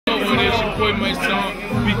boy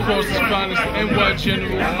Mysonne, we cross his finest, NY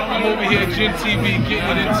General. I'm over here at Gintv,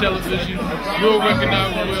 getting it in television. Real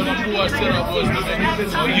recognizable, real. I'm who I said I was, man.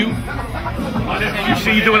 Are you? You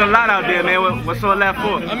see you doing a lot out there, man. What's all that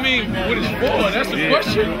for? I mean, what it's for? That's the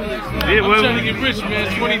question. Yeah, I'm trying to get rich, man.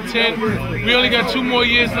 It's 2010. We only got 2 more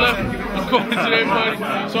years left, according to everybody.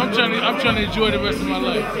 So I'm trying to enjoy the rest of my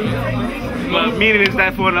life. Well, meaning is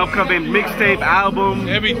that for an upcoming mixtape, album?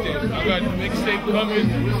 Everything. I got mixtape coming.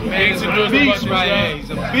 Man, he's a beast right here. He's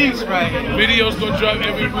a beast right here. Videos gonna drop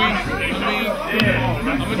every week. I mean,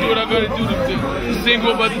 I'm gonna do what I gotta do. The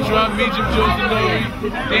single about to drop, me, Jim Jones, and Nori.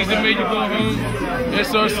 Things that made you go home.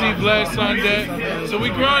 SRC, Vlad signed that. So we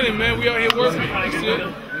grinding, man. We out here working. That's it.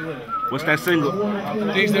 What's that single?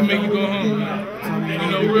 Things that make you go home, man.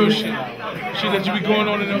 You know, real shit. Shit that you be going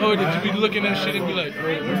on in the hood, that you be looking at shit and be like,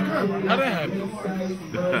 how that happen?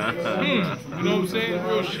 You know what I'm saying?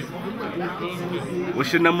 Real shit.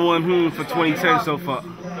 What's your number one for 2010 so far?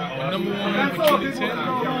 My number one for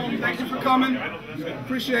 2010? Thank you for coming.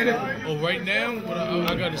 Appreciate it. Oh, right now,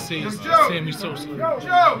 what I gotta say is Sammy Sosa.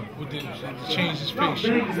 With the change his face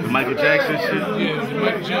shit. The Michael Jackson shit? Yeah, the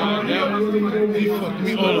Michael Jackson. That one, he fucked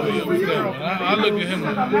me all the way up with that one. I look at him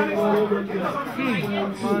like,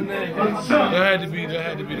 that had to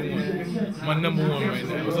be the one. My number one right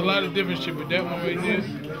now. There's a lot of different shit, but that one right there,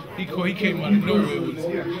 he came out of nowhere with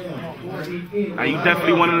it. Are you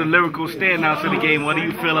definitely one of the lyrical standouts of the game? What do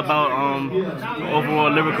you feel about the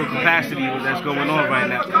overall lyrical capacity that's going on right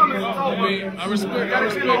now? I mean, I respect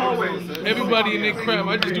everybody in their craft.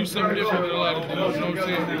 I just do something different than a lot of dudes, you know what I'm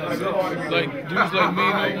saying? Like dudes like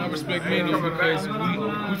Maino, I respect Maino because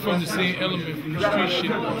we from the same element, from the street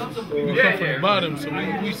shit. We come from the bottom, so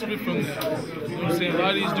we spit from that. You know what I'm saying? A lot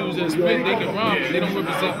of these dudes that spit, they can rhyme, but they don't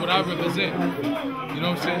represent what I represent. You know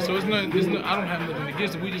what I'm saying? So it's not, I don't have nothing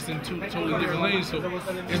against it. We just in 2 totally different lanes, so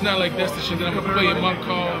it's not like that's the shit that I'm gonna play in my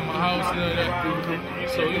car, in my house, and all that.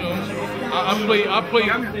 So, you know,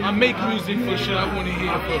 I make music for shit I want to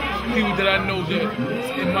hear, for people that I know that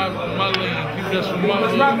in my lane, people that's from my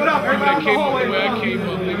hood, people that came up where I came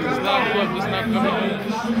up, niggas that's locked up, that's not coming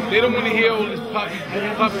home. They don't want to hear all this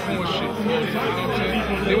popcorn shit, you know what I'm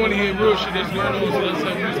saying? They want to hear real shit that's going on, so that's the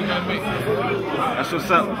type of music I make. That's what's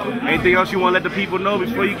up. Anything else you want to let the people know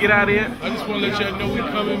before you get out of here? I just want to let y'all know we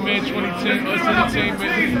coming, man, 2010, Us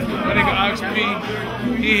Entertainment. My nigga Ox P,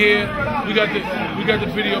 he here. We got the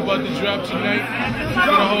video about to drop tonight for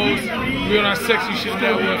the hoes. We on our sexy shit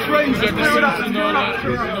now. We got the suits and all that. You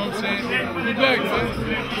know what I'm saying? We back, man.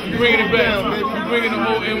 We bringing it back. We bringing the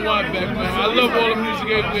whole NY back, man. I love all the music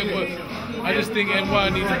everywhere, but I just think NY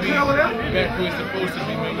needs to be back where it's supposed to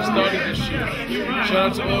be, man. We started this shit. Shout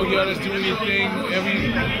out to all y'all that's doing your thing. Every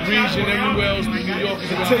region, everywhere else, New York is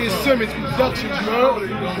Tell you Simmons Productions, bro. You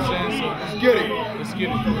know what I'm saying? So let's get it. Let's get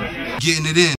it. Getting it in.